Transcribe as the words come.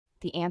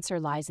The answer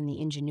lies in the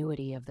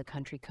ingenuity of the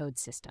country code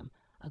system,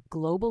 a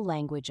global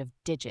language of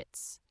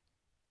digits.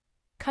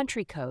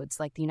 Country codes,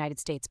 like the United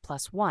States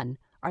 +1,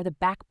 are the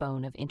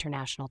backbone of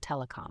international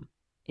telecom.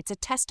 It's a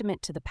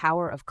testament to the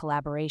power of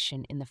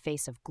collaboration in the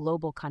face of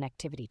global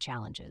connectivity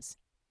challenges.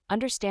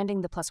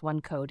 Understanding the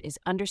 +1 code is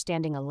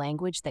understanding a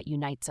language that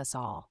unites us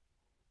all.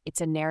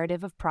 It's a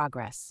narrative of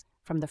progress,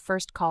 from the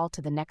first call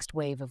to the next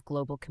wave of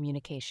global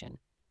communication.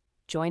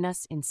 Join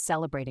us in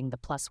celebrating the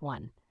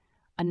 +1,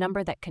 a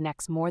number that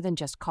connects more than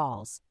just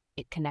calls,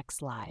 it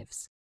connects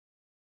lives.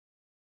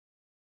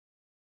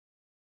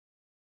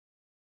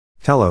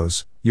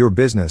 Teloz, your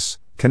business,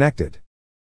 connected.